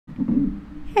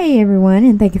Hey everyone,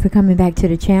 and thank you for coming back to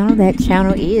the channel. That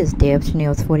channel is Deb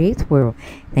Chanel's 48th World.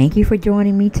 Thank you for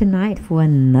joining me tonight for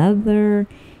another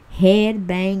head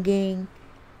banging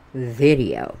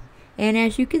video. And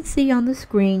as you can see on the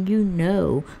screen, you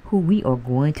know who we are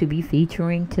going to be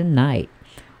featuring tonight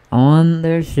on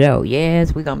the show.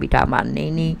 Yes, we're going to be talking about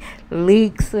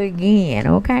neneleakes again,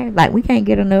 okay? Like, we can't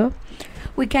get enough.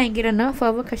 We can't get enough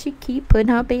of her because she keep putting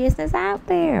her business out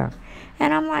there.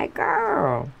 And I'm like,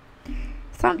 girl,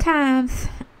 sometimes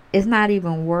it's not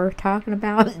even worth talking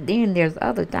about. Then there's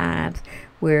other times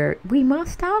where we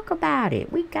must talk about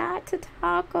it. We got to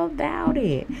talk about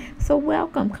it. So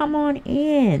welcome. Come on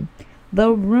in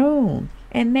the room.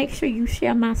 And make sure you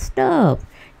share my stuff.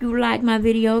 You like my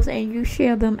videos and you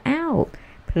share them out.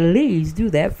 Please do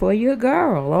that for your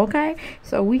girl, okay?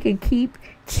 So we can keep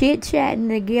chit-chatting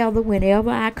together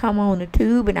whenever I come on the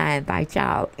tube and I invite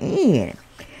y'all in.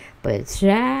 But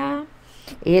child,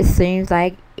 it seems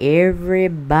like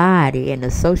everybody in the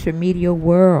social media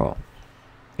world,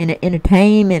 in the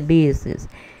entertainment business,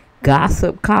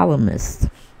 gossip columnists,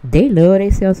 they love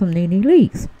themselves some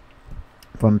neneleakes.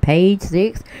 From Page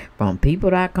 6, from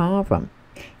People.com, from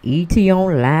ET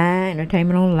Online,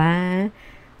 Entertainment Online,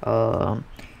 the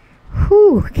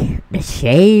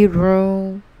Shade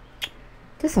Room.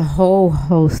 Just a whole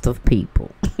host of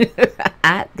people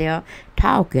out there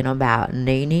talking about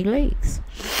neneleakes.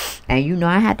 And you know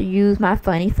I had to use my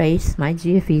funny face, my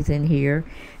jiffies in here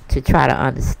to try to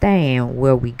understand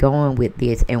where we going with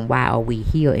this and why are we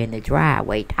here in the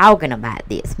driveway talking about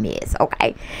this mess,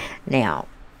 okay? Now,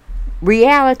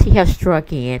 reality has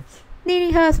struck in.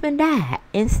 NeNe's husband died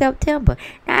in September.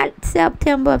 Not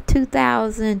September of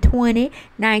 2020,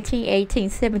 19, 18,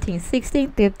 17,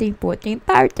 16, 15, 14,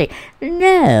 13.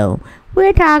 No,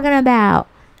 we're talking about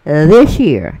this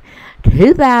year,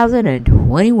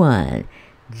 2021.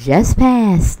 Just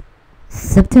past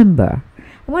September.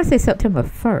 I want to say September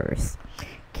 1st.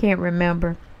 Can't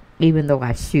remember, even though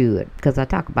I should, because I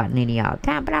talk about NeNe all the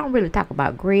time, but I don't really talk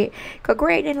about Greg, because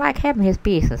Greg didn't like having his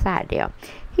business out there.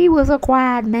 He was a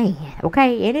quiet man,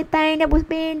 okay? Anything that was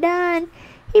being done,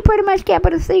 he pretty much kept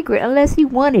it a secret unless he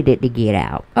wanted it to get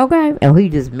out, okay? And he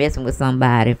just messing with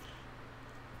somebody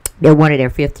that wanted their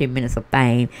 15 minutes of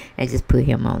fame and just put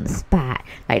him on the spot.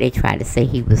 Like they tried to say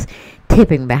he was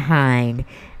tipping behind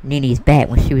NeNe's back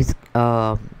when she was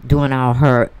doing all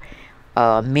her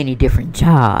many different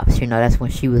jobs. You know, that's when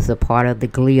she was a part of the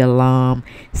Glee alum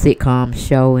sitcom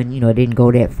show, and you know, it didn't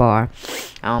go that far.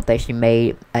 I don't think she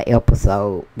made an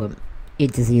episode, but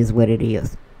it just is what it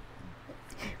is.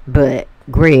 But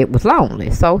Greg was lonely,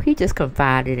 so he just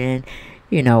confided in,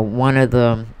 you know, one of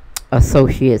the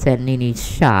associates at NeNe's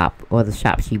shop, or the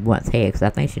shop she once had, because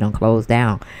I think she done closed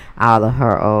down all of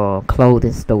her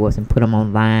clothing stores and put them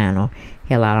online, or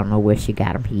hell, I don't know where she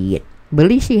got them hid. But at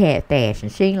least she had fashion.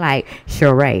 She ain't like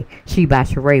Sheree. She by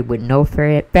Sheree with no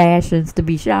fashions to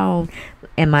be shown.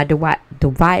 And my Dwight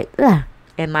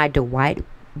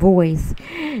voice,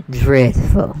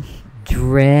 dreadful,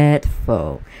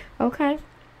 okay?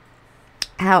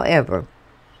 However,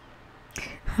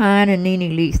 her and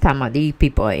neneleakes talking about these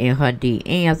people are in her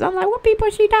DMs. I'm like, what people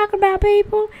is she talking about,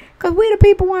 people? Because we the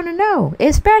people want to know.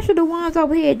 Especially the ones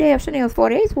over here at Deb Chanel's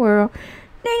 48th World.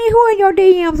 NeNe, who in your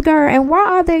DMs, girl? And why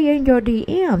are they in your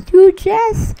DMs? You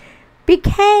just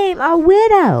became a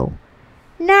widow.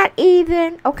 Not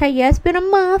even, okay, yeah, it's been a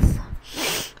month.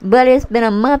 But it's been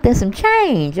a month and some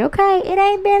change, okay? It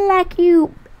ain't been like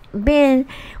you been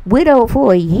widowed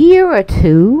for a year or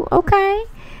two, okay?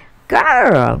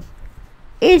 Girl,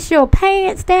 is your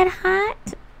pants that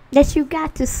hot that you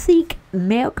got to seek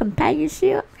male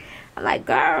companionship? I'm like,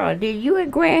 girl, did you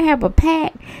and Greg have a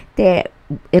pact that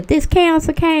if this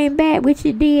cancer came back, which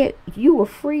it did, you were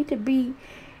free to be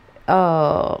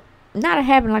not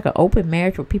having like an open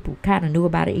marriage where people kind of knew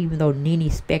about it, even though NeNe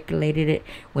speculated it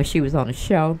when she was on the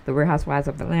show, The Real Housewives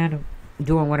of Atlanta,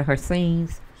 doing one of her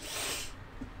scenes.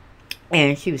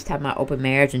 And she was talking about open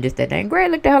marriage and this, that, and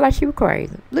Greg looked at her like she was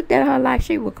crazy. Looked at her like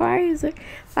she was crazy.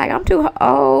 Like, I'm too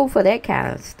old for that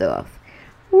kind of stuff.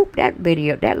 Whoop, that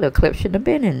video, that little clip shouldn't have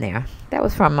been in there. That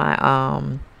was from my,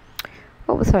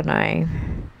 what was her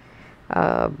name?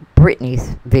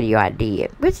 Brittany's video I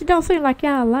did. Which it don't seem like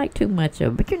y'all like too much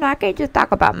of. But, you know, I can't just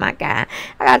talk about my guy.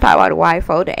 I got to talk about the white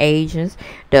folk, the Asians,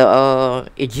 the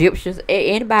Egyptians,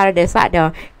 anybody that's out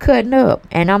there cutting up.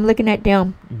 And I'm looking at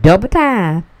them double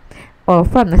time. Or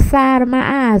from the side of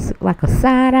my eyes, like a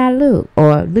side eye look,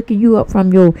 or looking you up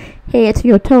from your head to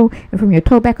your toe, and from your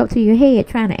toe back up to your head,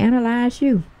 trying to analyze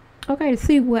you. Okay, to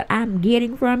see what I'm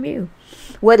getting from you,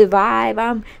 what the vibe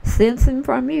I'm sensing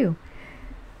from you.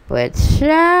 But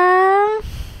child,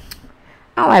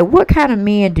 I'm like, what kind of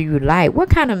men do you like? What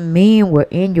kind of men were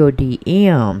in your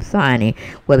DMs, honey?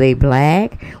 Were they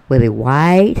black? Were they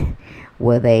white?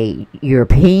 Were they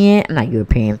European? Not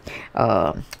European.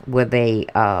 Were they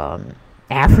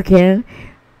African?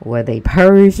 Were they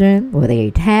Persian? Were they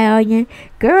Italian?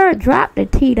 Girl, drop the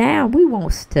T down. We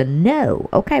wants to know.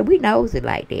 Okay, we knows it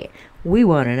like that. We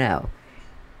want to know.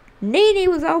 NeNe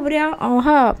was over there on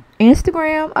her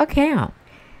Instagram account,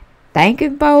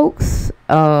 thanking folks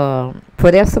for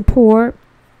their support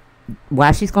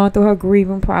while she's going through her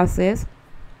grieving process.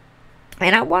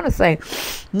 And I want to say,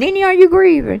 NeNe, are you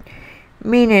grieving?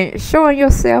 Meaning showing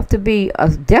yourself to be a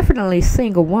definitely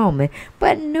single woman,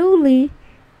 but newly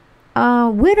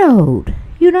widowed.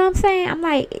 You know what I'm saying? I'm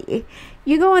like,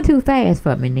 you're going too fast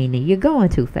for me, NeNe. You're going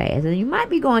too fast. And you might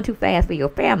be going too fast for your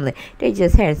family. They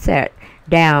just had set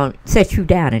you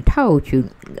down and told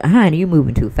you, honey, you're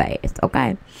moving too fast,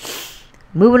 okay?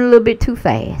 Moving a little bit too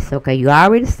fast, okay? You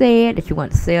already said that you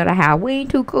want to sell the house. We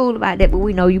ain't too cool about that, but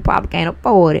we know you probably can't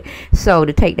afford it. So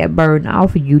to take that burden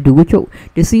off of you, do what your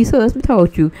deceased husband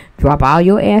told you. Drop all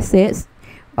your assets.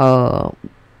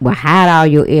 Hide all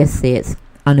your assets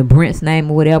under Brent's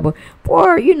name or whatever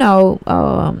for,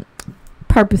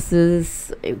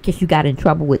 purposes, in case you got in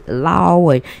trouble with the law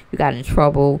or you got in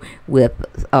trouble with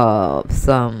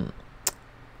some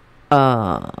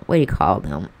what do you call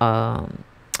them,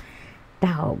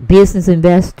 business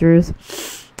investors,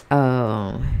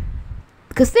 because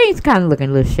things kind of looking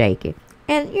a little shaky.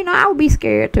 And I would be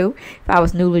scared too if I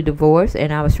was newly divorced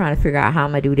and I was trying to figure out how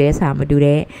I'm gonna do this, how I'm gonna do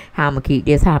that, how I'm gonna keep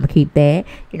this, how I'm gonna keep that.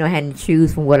 Having to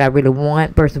choose from what I really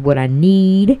want versus what I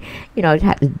need. You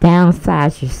have to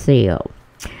downsize yourself.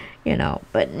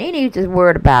 But NeNe just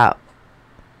worried about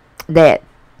that.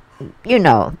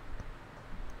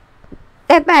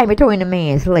 That thing between the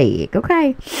man's leg.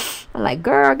 Okay. I'm like,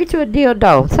 girl, get you a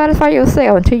dildo. Satisfy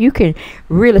yourself until you can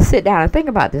really sit down and think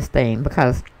about this thing.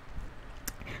 Because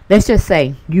let's just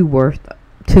say you worth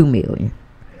 $2 million.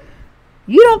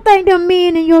 You don't think them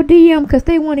men in your DM because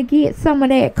they want to get some of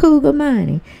that cougar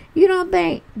money? You don't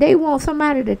think they want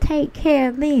somebody to take care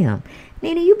of them?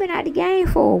 NeNe, you've been out the game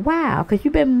for a while because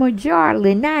you've been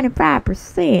majority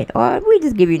 95%, or we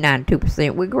just give you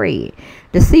 92% with Greg,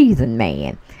 the seasoned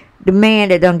man. The man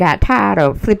that done got tired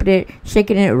of flipping it,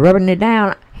 shaking it, rubbing it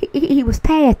down. He was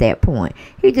past that point.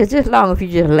 He just long if you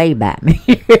just lay by me.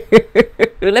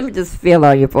 Let me just feel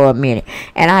on you for a minute.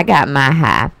 And I got my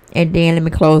high. And then let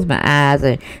me close my eyes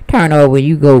and turn over.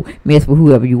 You go mess with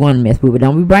whoever you want to mess with. But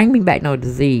don't bring me back no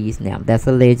disease now. That's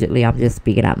allegedly. I'm just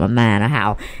speaking out my mind of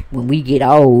how when we get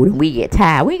old and we get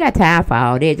tired, we ain't got time for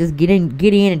all that. Just get in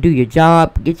and do your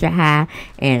job. Get your high.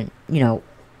 And,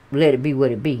 let it be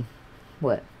what it be.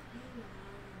 What?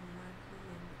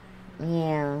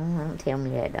 Yeah, don't tell me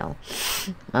that though.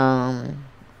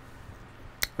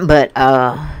 But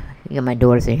my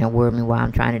daughter's in here worrying me while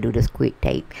I'm trying to do this quick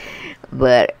tape.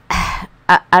 But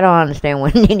I don't understand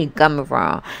where NeNe coming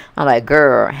from. I'm like,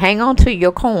 girl, hang on to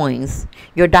your coins,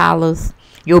 your dollars,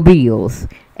 your bills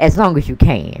as long as you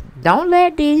can. Don't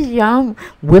let these young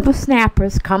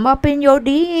whippersnappers come up in your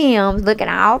DMs looking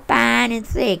all fine and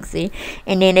sexy,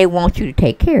 and then they want you to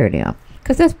take care of them.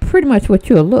 Because that's pretty much what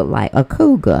you'll look like, a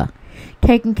cougar.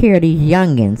 Taking care of these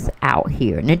youngins out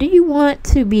here. Now, do you want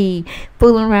to be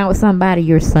fooling around with somebody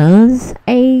your son's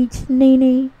age,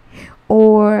 NeNe?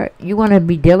 Or you want to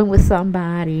be dealing with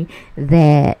somebody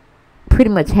that pretty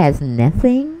much has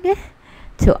nothing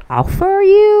to offer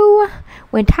you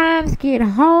when times get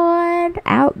hard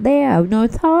out there?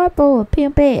 It's hard for a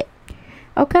pimpette,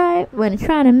 okay? When it's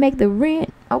trying to make the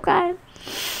rent, okay?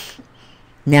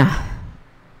 Now,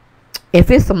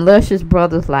 if it's some luscious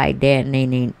brothers like that,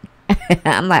 NeNe,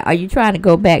 I'm like, are you trying to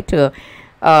go back to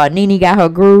NeNe Got Her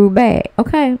Groove Back?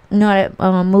 Okay. That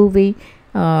movie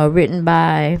written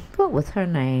by, what was her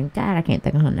name? God, I can't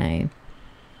think of her name.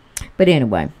 But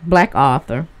anyway, black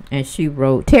author. And she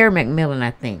wrote, Terry McMillan,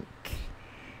 I think,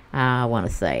 I want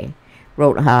to say,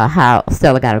 wrote how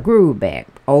Stella got her groove back.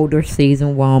 Older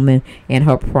seasoned woman in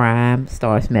her prime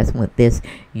starts messing with this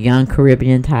young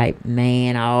Caribbean type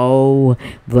man.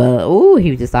 He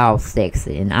was just all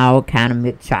sexy and all kind of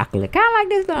milk chocolate, kind of like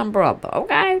this dumb brother.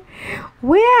 Okay,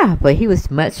 well, but he was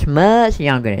much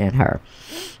younger than her.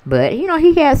 But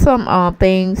he had some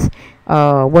things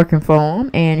working for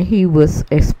him, and he was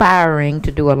aspiring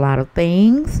to do a lot of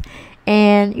things,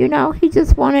 and he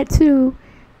just wanted to.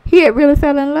 He had really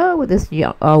fell in love with this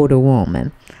older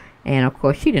woman. And, of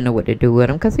course, she didn't know what to do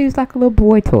with him because he was like a little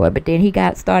boy toy. But then he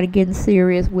started getting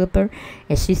serious with her.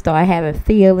 And she started having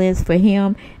feelings for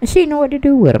him. And she didn't know what to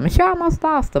do with him. And she almost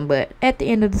lost him. But at the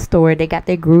end of the story, they got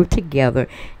their groove together.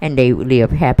 And they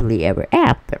lived happily ever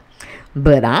after.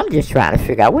 But I'm just trying to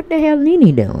figure out what the hell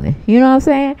NeNe doing. You know what I'm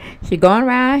saying? She going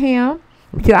around him.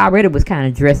 She already was kind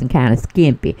of dressing kind of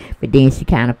skimpy, but then she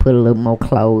kind of put a little more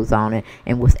clothes on it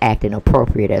and was acting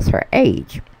appropriate as her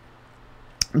age.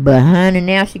 But honey,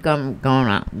 now she going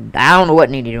on. I don't know what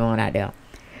NeNe doing out there.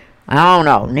 I don't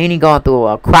know. NeNe going through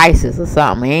a crisis or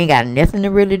something. It ain't got nothing to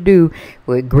really do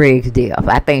with Greg's death.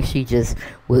 I think she just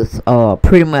was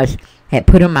pretty much had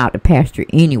put him out to pasture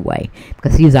anyway,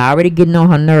 because he was already getting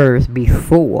on her nerves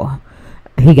before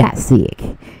he got sick.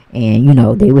 And, you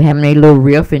know, they were having a little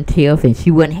riff and tiff, and she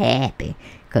wasn't happy.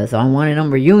 Because on one of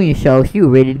them reunion shows, she was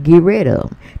ready to get rid of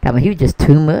him. Talking about he was just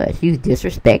too much. He was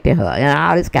disrespecting her and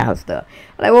all this kind of stuff.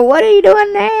 Like, well, what are you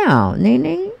doing now,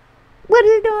 NeNe? What are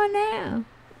you doing now?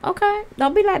 Okay?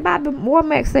 Don't be like Bobby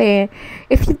Womack saying,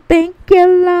 if you think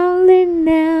you're lonely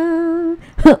now,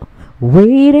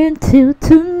 wait until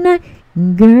tonight,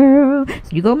 girl. So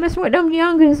you go mess with them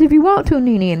youngins if you want to,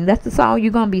 NeNe, and that's the song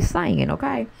you're gonna be singing,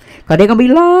 okay? Cause they're gonna be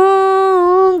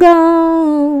long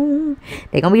gone.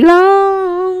 They're gonna be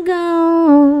long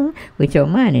gone with your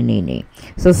money, NeNe.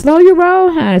 So slow your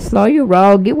roll, honey. Slow your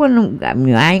roll. Get one of them. I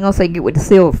mean, I ain't gonna say get with the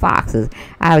silver foxes.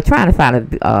 I was trying to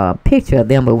find a picture of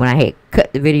them, but when I had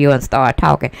cut the video and started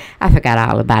talking, I forgot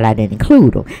all about it. I didn't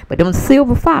include them. But them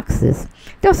silver foxes,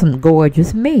 they're some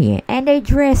gorgeous men, and they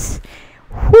dress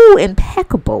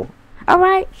impeccable. All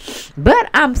right, but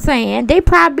I'm saying they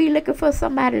probably looking for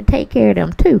somebody to take care of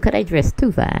them too, cause they dress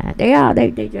too fine.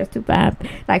 They dress too fine,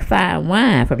 like fine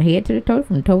wine from head to the toe,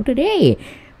 from toe to the head.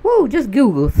 Woo, just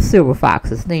Google silver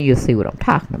foxes, then you'll see what I'm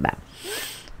talking about.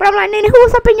 But I'm like, NeNe, who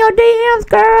was up in your DMs,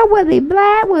 girl? Was they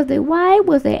black? Was they white?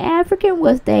 Was they African?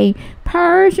 Was they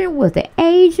Persian? Was they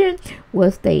Asian?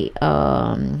 Was they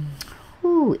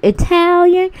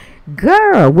Italian?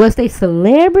 Girl, was they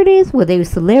celebrities? Were they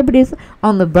celebrities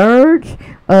on the verge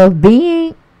of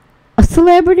being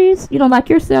celebrities? You know, like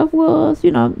yourself was. You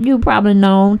know, you probably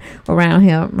known around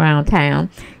here, around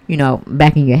town, you know,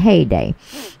 back in your heyday.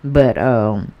 But,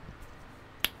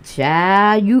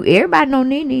 child, everybody know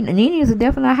NeNe. NeNe is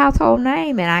definitely a household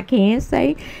name, and I can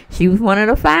say she was one of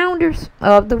the founders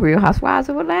of the Real Housewives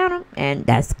of Atlanta, and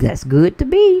that's good to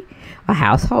be a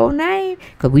household name,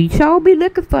 because we sure be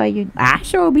looking for you. I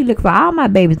sure be looking for all my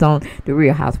babies on the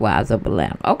Real Housewives of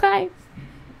Atlanta, okay?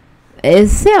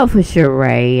 Except for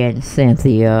Sheree and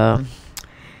Cynthia,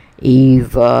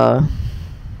 Eva,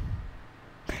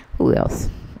 who else?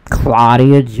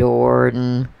 Claudia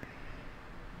Jordan.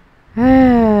 The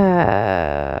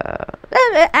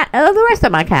rest of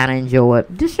them I kind of enjoyed.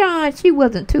 Deshawn, she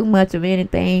wasn't too much of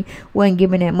anything, wasn't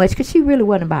giving that much, because she really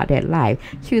wasn't about that life.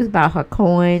 She was about her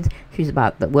coins. She was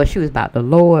about the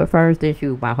Lord first, then she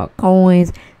was about her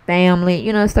coins, family,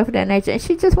 you know, stuff of that nature. And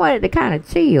she just wanted to kind of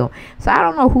chill. So I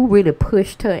don't know who really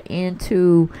pushed her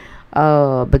into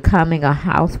becoming a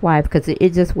housewife, because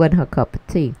it just wasn't her cup of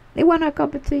tea. It wasn't her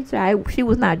cup of tea, child. She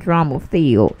was not drama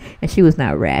filled, and she was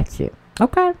not ratchet.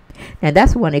 Okay, now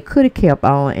that's one they could have kept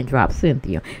on and dropped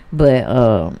Cynthia, but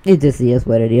it just is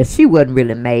what it is. She wasn't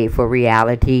really made for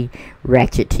reality,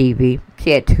 ratchet TV.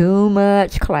 She had too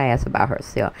much class about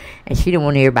herself, and she didn't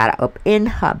want everybody up in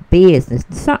her business.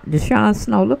 Deshawn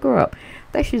Snow, look her up. I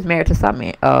think she's married to some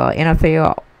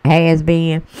NFL has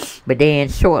been, but then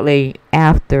shortly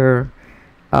after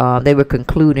they were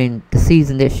concluding the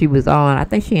season that she was on, I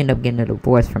think she ended up getting a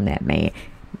divorce from that man.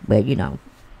 But you know,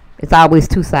 it's always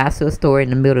two sides to a story.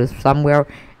 In the middle is somewhere.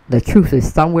 The truth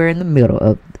is somewhere in the middle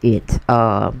of it.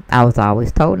 I was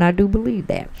always told, and I do believe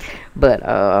that. But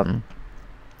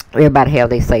everybody have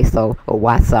they say so, or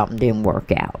why something didn't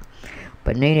work out.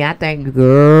 But NeNe, I think,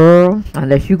 girl,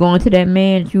 unless you going to that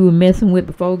man that you were messing with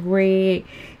before Greg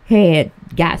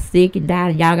got sick and died,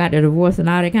 and y'all got the divorce and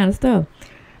all that kind of stuff,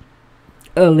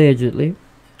 allegedly.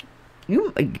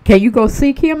 Can you go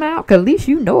seek him out? Because at least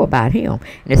you know about him.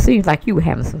 And it seems like you were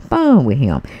having some fun with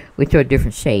him, with your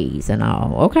different shades and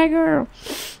all. Okay, girl?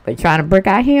 But trying to break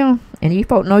out him, and you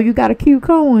folk know you got a cute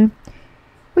coin.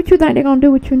 What you think they're going to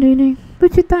do with you, NeNe?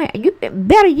 What you think? You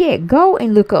better yet, go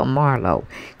and look up Marlo.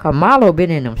 Because Marlo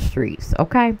been in them streets,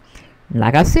 okay?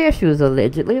 Like I said, she was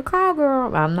allegedly a call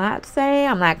girl. I'm not saying,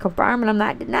 I'm not confirming, I'm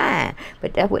not denying.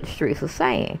 But that's what the streets were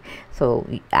saying. So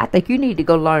I think you need to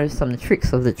go learn some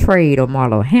tricks of the trade of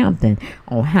Marlo Hampton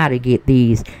on how to get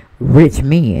these rich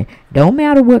men. Don't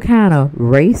matter what kind of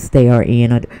race they are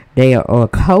in or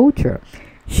culture.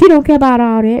 She don't care about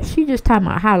all that. She just talking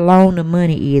about how long the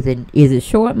money is. And is it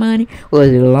short money or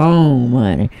is it long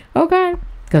money? Okay?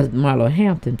 Because Marlo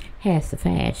Hampton has the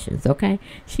fashions, okay?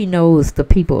 She knows the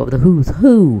people of the who's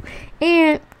who.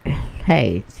 And,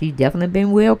 hey, she's definitely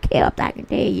been well kept. I can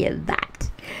tell you that.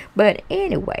 But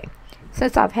anyway,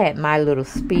 since I've had my little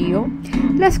spiel,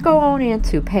 let's go on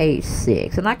into page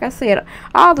 6. And like I said,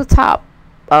 all the top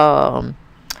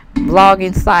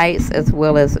blogging sites as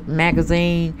well as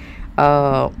magazine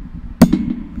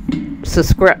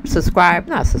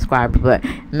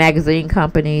magazine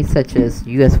companies such as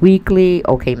US Weekly,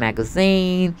 OK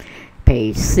Magazine,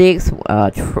 page 6.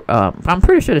 I'm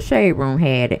pretty sure the Shade Room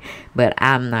had it, but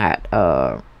I'm not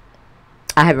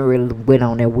I haven't really went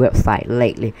on their website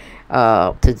lately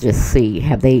to just see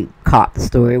have they caught the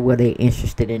story, were they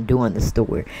interested in doing the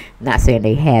story. Not saying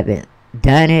they haven't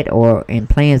done it or in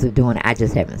plans of doing it, I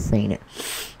just haven't seen it.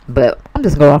 But I'm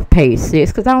just going off page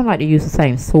 6 because I don't like to use the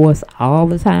same source all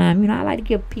the time. You know, I like to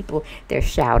give people their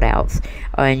shout outs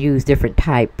and use different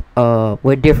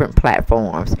different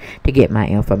platforms to get my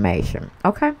information.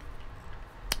 Okay.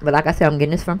 But like I said, I'm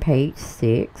getting this from page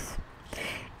 6.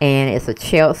 And it's a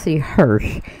Chelsea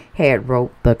Hirsch had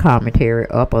wrote the commentary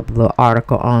up of the little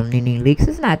article on neneleakes.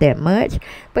 It's not that much,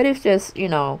 but it's just, you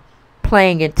know,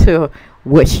 playing into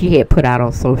what she had put out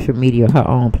on social media, her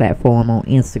own platform on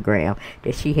Instagram,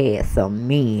 that she had some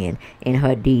men in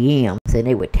her DMs and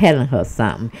they were telling her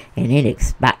something, and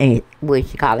it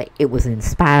was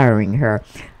inspiring her.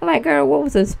 I'm like, girl, what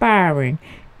was inspiring?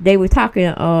 They were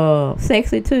talking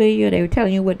sexy to you. They were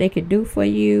telling you what they could do for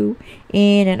you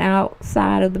in and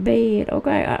outside of the bed.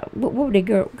 Okay, what were they,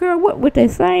 girl, what they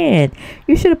saying?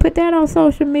 You should have put that on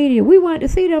social media. We wanted to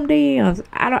see them DMs.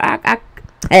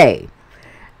 Hey,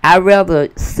 I'd rather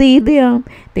see them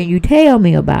than you tell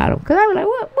me about them. Because I was like,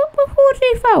 who are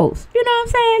these folks? You know what I'm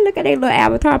saying? Look at their little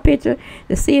avatar picture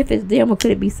to see if it's them or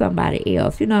could it be somebody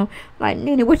else. You know, like,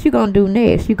 NeNe, what you going to do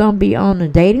next? You going to be on the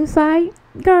dating site?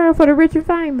 Girl, for the rich and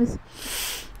famous.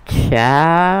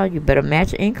 Child, you better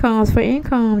match incomes for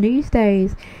income these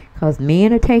days. Because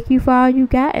men will take you for all you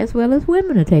got as well as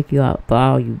women will take you out for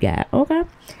all you got. Okay?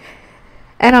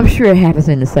 And I'm sure it happens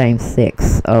in the same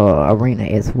sex arena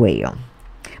as well.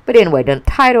 But anyway, the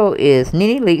title is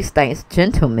neneleakes thanks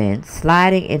gentlemen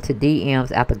sliding into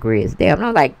DMs after Greg's death. And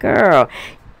I'm like, girl,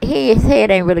 his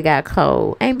head ain't really got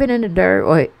cold. Ain't been in the dirt.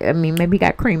 Or, I mean, maybe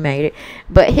got cremated.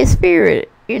 But his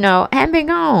spirit, you know, hadn't been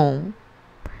gone.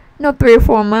 No 3 or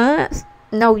 4 months.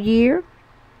 No year.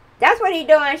 That's what he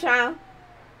doing, Sean.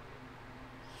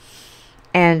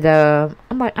 And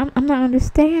I'm like, I'm not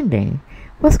understanding.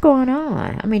 What's going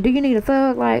on? I mean, do you need a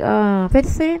thug like 50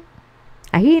 Cent?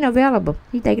 He ain't available.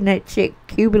 He taking that chick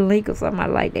Cuban Link or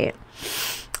something like that.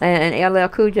 And LL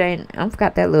Cool J, I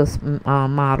forgot that little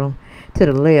model to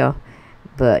the left.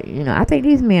 But, you know, I think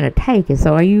these men are taken.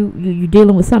 So are you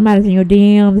dealing with somebody in your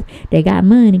DMs? They got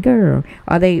money, girl.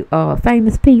 Are they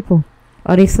famous people?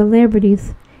 Are they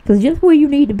celebrities? Because just where you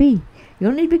need to be. You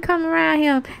don't need to be coming around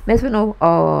here messing with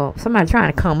no somebody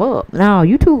trying to come up. No,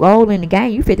 you too old in the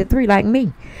game. You 53 like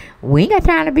me. We ain't got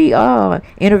time to be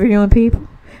interviewing people.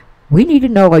 We need to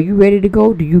know, are you ready to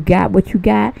go? Do you got what you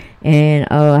got? And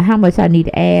how much I need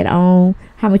to add on?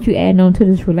 How much you adding on to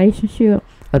this relationship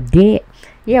of debt?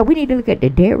 Yeah, we need to look at the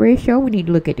debt ratio. We need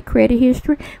to look at the credit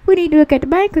history. We need to look at the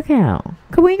bank account.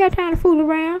 Because we ain't got time to fool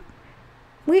around.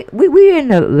 We in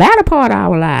the latter part of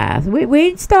our lives. We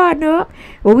ain't starting up.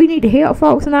 Well, we need to help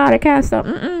folks and all that kind of stuff.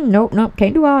 Nope.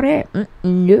 Can't do all that.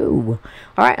 No.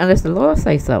 All right, unless the Lord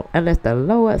say so.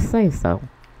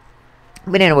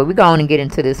 But anyway, we're going to get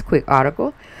into this quick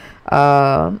article.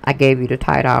 I gave you the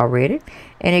title already.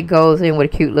 And it goes in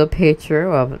with a cute little picture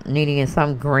of NeNe in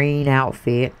some green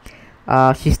outfit.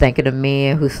 She's thanking the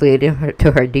men who slid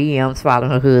into her DMs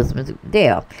following her husband's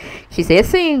death. She said,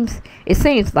 it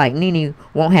seems like NeNe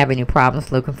won't have any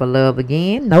problems looking for love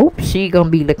again. Nope, she gonna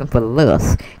be looking for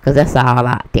lust. Because that's all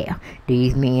out there.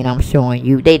 These men I'm showing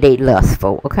you, they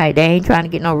lustful. Okay, they ain't trying to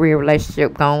get no real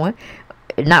relationship going.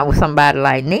 Not with somebody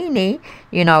like NeNe,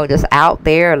 you know, just out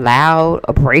there, loud,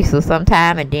 abrasive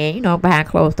sometime, and then, you know, behind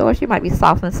closed doors, she might be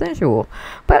soft and sensual.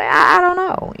 But I don't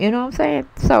know, you know what I'm saying?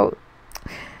 So,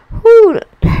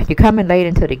 you're coming late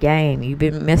into the game. You've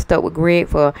been messed up with Greg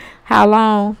for how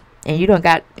long? And you done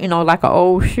got, you know, like an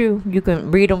old shoe. You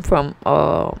can read him from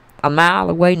a mile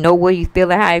away, know where he's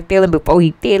feeling, how he's feeling before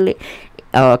he feel it,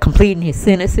 completing his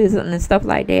sentences and stuff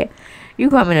like that. You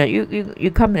coming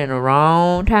in the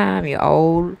wrong time. You're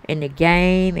old in the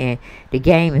game, and the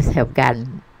game have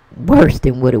gotten worse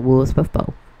than what it was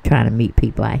before. Trying to meet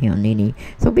people out here, NeNe.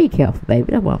 So be careful,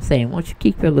 baby. That's what I'm saying. Once you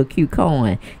keep your little cute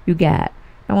coin, you got.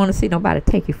 I don't want to see nobody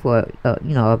take you for,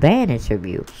 you know, advantage of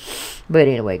you. But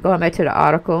anyway, going back to the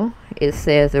article, it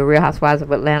says the Real Housewives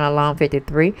of Atlanta alum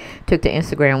 53 took to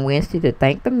Instagram Wednesday to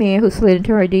thank the men who slid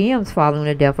into her DMs following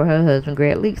the death of her husband,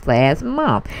 Greg Leaks, last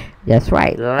month. That's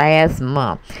right, last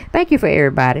month. Thank you for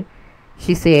everybody,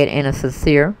 she said in a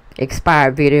sincere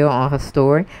expired video on her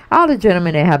story. All the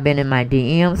gentlemen that have been in my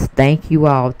DMs, thank you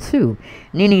all too.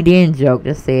 NeNe then joked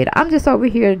and said, I'm just over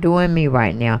here doing me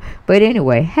right now. But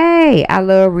anyway, hey, I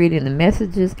love reading the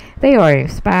messages. They are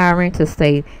inspiring to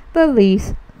say the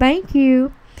least. Thank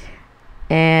you.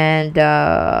 And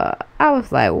I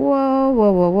was like, whoa,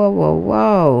 whoa, whoa, whoa, whoa,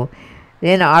 whoa.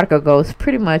 Then the article goes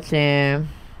pretty much in,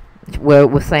 well,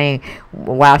 it was saying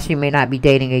while she may not be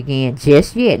dating again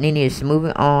just yet, NeNe is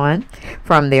moving on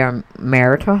from their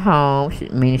marital home,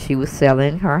 meaning she was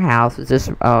selling her house. It's just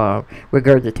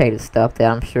regurgitated stuff that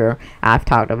I'm sure I've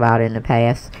talked about in the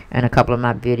past in a couple of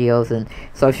my videos, and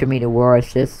social media world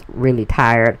is just really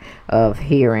tired of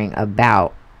hearing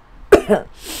about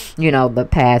you know, the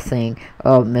passing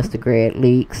of Mr. Greg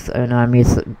Leaks. And I mean,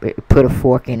 put a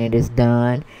fork in it, it's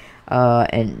done.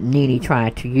 And NeNe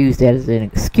trying to use that as an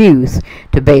excuse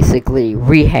to basically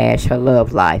rehash her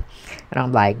love life. And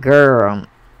I'm like, girl,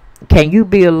 can you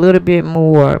be a little bit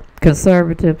more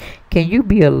conservative? Can you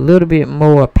be a little bit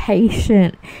more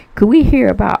patient? Could we hear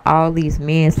about all these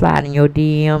men sliding your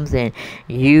DMs and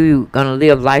you gonna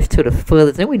live life to the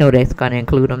fullest? And we know that's gonna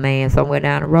include a man somewhere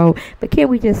down the road. But can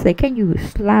we just say, can you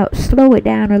slow it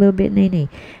down a little bit, NeNe?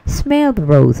 Smell the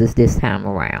roses this time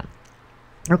around.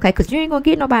 Okay, because you ain't gonna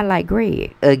get nobody like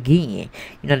Greg again.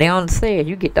 You know, they only say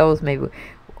you get those maybe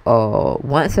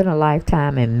once in a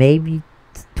lifetime and maybe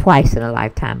twice in a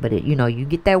lifetime. But it, you know, you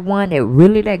get that one that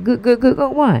really that good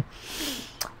one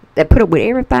that put up with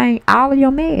everything, all of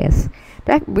your mess.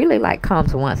 That really like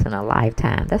comes once in a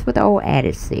lifetime. That's what the old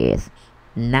adage says.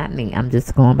 Not me. I'm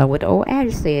just going by what the old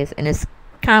adage says, and it's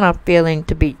kind of feeling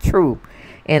to be true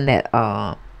in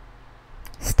that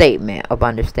statement of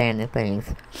understanding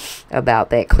things about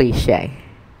that cliche.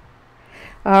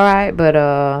 All right, but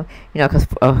you know, because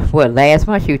last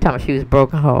month she was talking about she was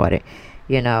brokenhearted,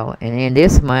 you know, and then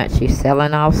this month she's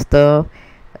selling off stuff.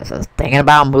 So thinking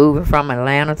about moving from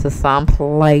Atlanta to some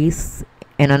place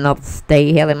in another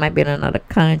state. Hell, it might be in another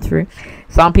country.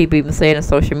 Some people even say in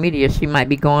social media she might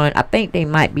be going. I think they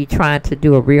might be trying to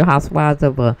do a Real Housewives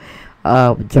of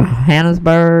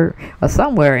Johannesburg or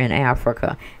somewhere in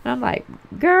Africa. And I'm like,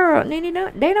 girl, NeNe,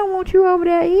 they don't want you over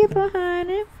there either,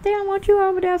 honey. They don't want you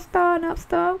over there starting up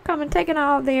stuff, coming taking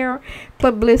all their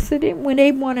publicity when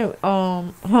they want to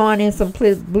hone in some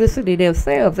publicity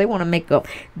themselves. They want to make up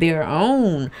their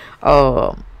own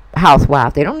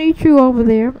housewife. They don't need you over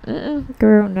there.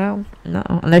 Girl, no,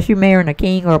 unless you're marrying a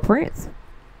king or a prince,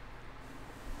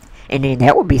 and then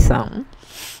that would be something.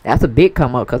 That's a big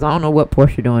come up, because I don't know what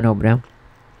Portia doing over there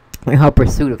in her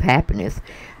pursuit of happiness.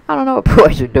 I don't know what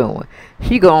Portia doing.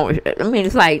 She going, I mean,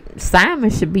 it's like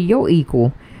Simon should be your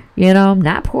equal, you know,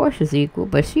 not Portia's equal,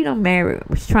 but she don't marry,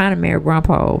 was trying to marry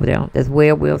grandpa over there. That's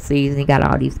well seasoned. He got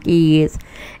all these kids,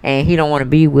 and he don't want to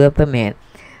be with them, and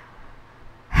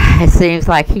it seems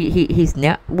like he's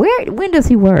never. When does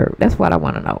he work? That's what I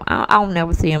want to know. I'll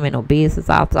never see him in no business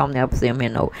office. I'll never see him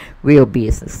in no real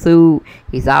business suit.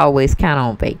 He's always kind of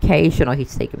on vacation, or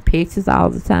he's taking pictures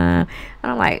all the time.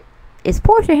 And I'm like, is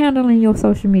Portia handling your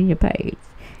social media page?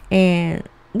 And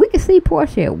we can see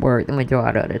Portia at work the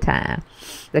majority of the time,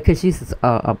 because she's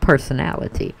a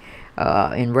personality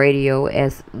in radio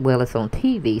as well as on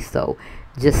TV. So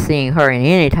just seeing her in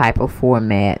any type of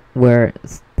format where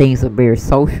things are very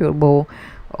sociable,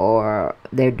 or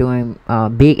they're doing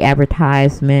big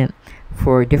advertisement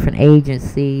for different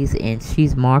agencies and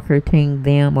she's marketing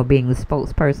them or being the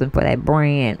spokesperson for that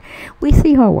brand, we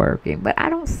see her working. But I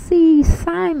don't see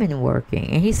Simon working,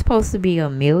 and he's supposed to be a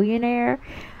millionaire,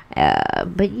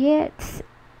 but yet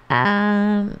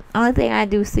only thing I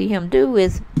do see him do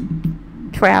is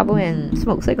travel and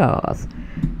smoke cigars.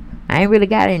 I ain't really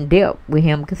got in depth with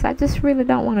him because I just really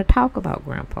don't want to talk about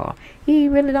grandpa. He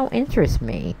really don't interest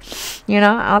me. You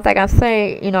know, I don't think I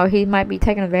say, you know, he might be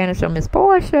taking advantage of Miss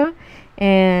Portia,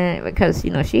 and because,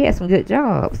 you know, she has some good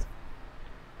jobs.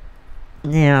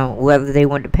 Now, whether they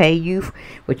want to pay you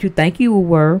what you think you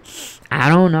were, I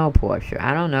don't know, Portia.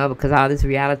 I don't know, because all this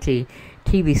reality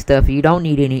TV stuff, you don't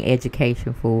need any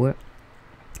education for it.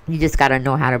 You just got to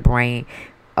know how to bring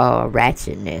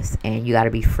ratchetness, and you got to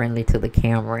be friendly to the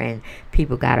camera, and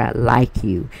people got to like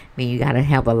you. I mean, you got to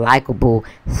have a likable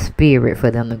spirit for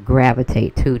them to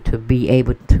gravitate to be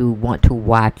able to want to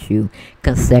watch you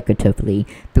consecutively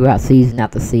throughout season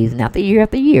after season after year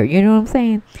after year. You know what I'm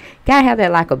saying? Got to have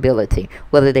that likability,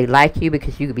 whether they like you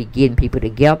because you could be getting people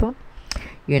together,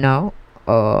 you know,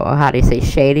 or how they say,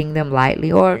 shading them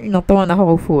lightly, or, you know, throwing the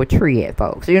whole full tree at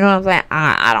folks. You know what I'm saying?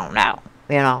 I don't know.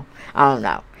 You know, I don't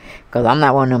know. Because I'm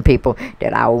not one of them people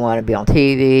that I want to be on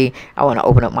TV. I want to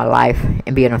open up my life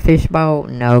and be in a fishbowl.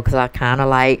 No, because I kind of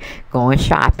like going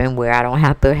shopping where I don't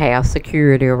have to have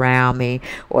security around me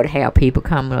or to have people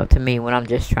coming up to me when I'm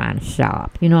just trying to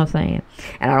shop. You know what I'm saying?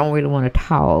 And I don't really want to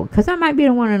talk because I might be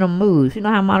in one of them moods. You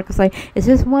know how Monica say, it's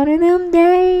just one of them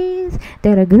days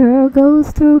that a girl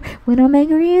goes through when I'm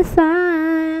angry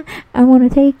inside. I want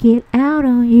to take it out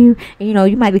on you. And, you know,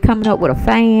 you might be coming up with a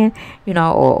fan, you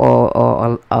know,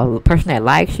 or a person that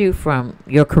likes you from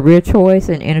your career choice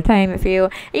and entertainment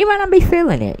field. And you might not be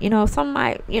feeling it. You know, some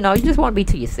might, you know, you just want to be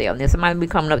to yourself. And then somebody be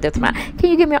coming up there to my,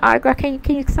 can you give me an autograph? Can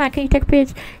you sign? Can you take a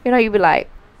picture? You know, you be like,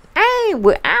 I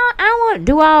don't want to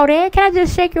do all that. Can I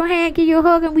just shake your hand, give you a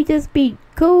hug, and we just be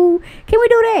cool? Can we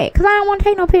do that? Because I don't want to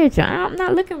take no picture. I'm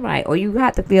not looking right. Or you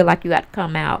have to feel like you got to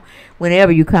come out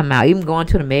whenever you come out. Even going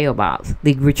to the mailbox,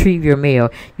 they retrieve your mail.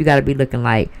 You got to be looking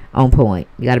like on point.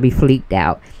 You got to be fleeked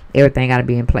out. Everything got to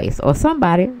be in place. Or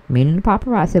somebody, meaning the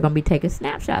paparazzi, are going to be taking a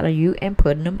snapshot of you and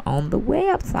putting them on the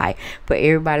website for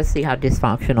everybody to see how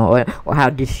dysfunctional or how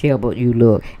disheveled you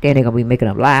look. Then they're going to be making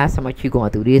up lies so much you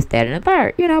going through this, that, and the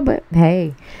third. You know, but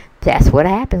hey, that's what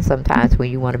happens sometimes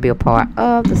when you want to be a part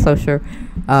of the social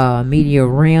media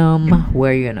realm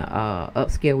where you're in a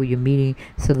upscale where you're meeting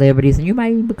celebrities. And you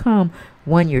might even become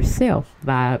one yourself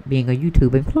by being a YouTube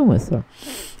influencer.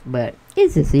 But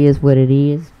it just is what it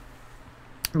is.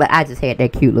 But I just had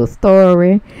that cute little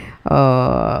story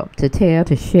to tell,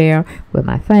 to share with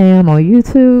my fam on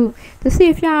YouTube to see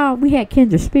if we had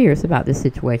kindred spirits about this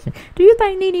situation. Do you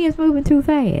think NeNe is moving too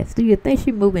fast? Do you think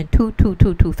she's moving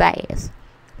too fast?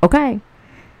 Okay.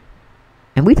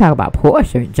 And we talk about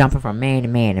Portia jumping from man to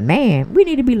man to man. We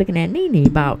need to be looking at NeNe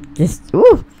about just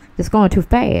going too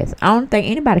fast. I don't think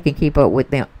anybody can keep up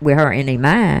with her in their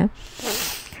mind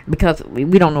because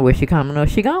we don't know where she coming or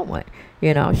she going.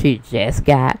 You know, she just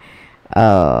got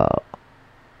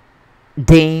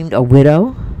deemed a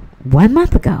widow 1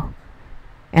 month ago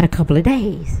in a couple of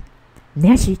days.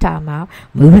 Now she's talking about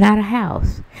moving out of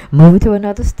house, moving to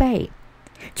another state,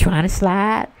 trying to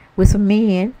slide with some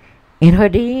men in her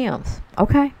DMs.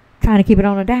 Okay? Trying to keep it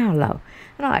on the down low.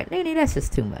 And I'm like, NeNe, that's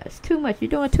just too much. Too much.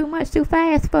 You're doing too much too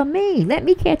fast for me. Let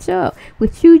me catch up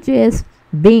with you just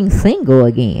being single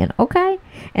again, okay?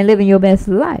 And living your best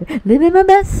life. Living my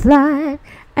best life.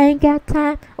 I ain't got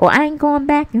time. Or I ain't going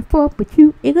back and forth with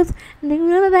you. Eagles. Living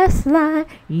my best life.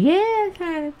 Yeah,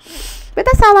 honey. But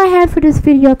that's all I had for this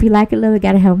video. If you like it, love it,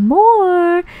 gotta have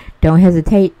more. Don't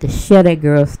hesitate to share that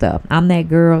girl stuff. I'm that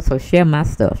girl, so share my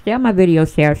stuff. Share my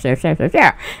videos.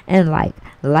 Share. And like.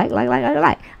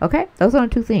 Okay? Those are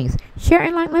the two things. Share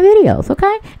and like my videos,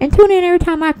 okay? And tune in every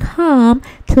time I come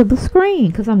to the screen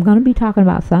because I'm going to be talking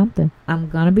about something. I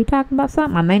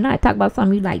may not talk about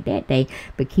something you like that day,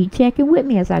 but keep checking with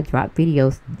me as I drop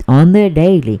videos on the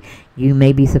daily. You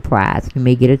may be surprised. You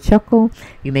may get a chuckle.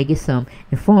 You may get some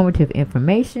informative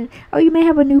information. Or you may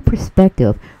have a new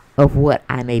perspective of what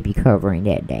I may be covering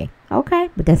that day. Okay?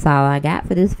 But that's all I got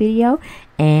for this video.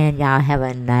 And y'all have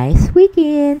a nice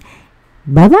weekend.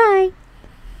 Bye-bye.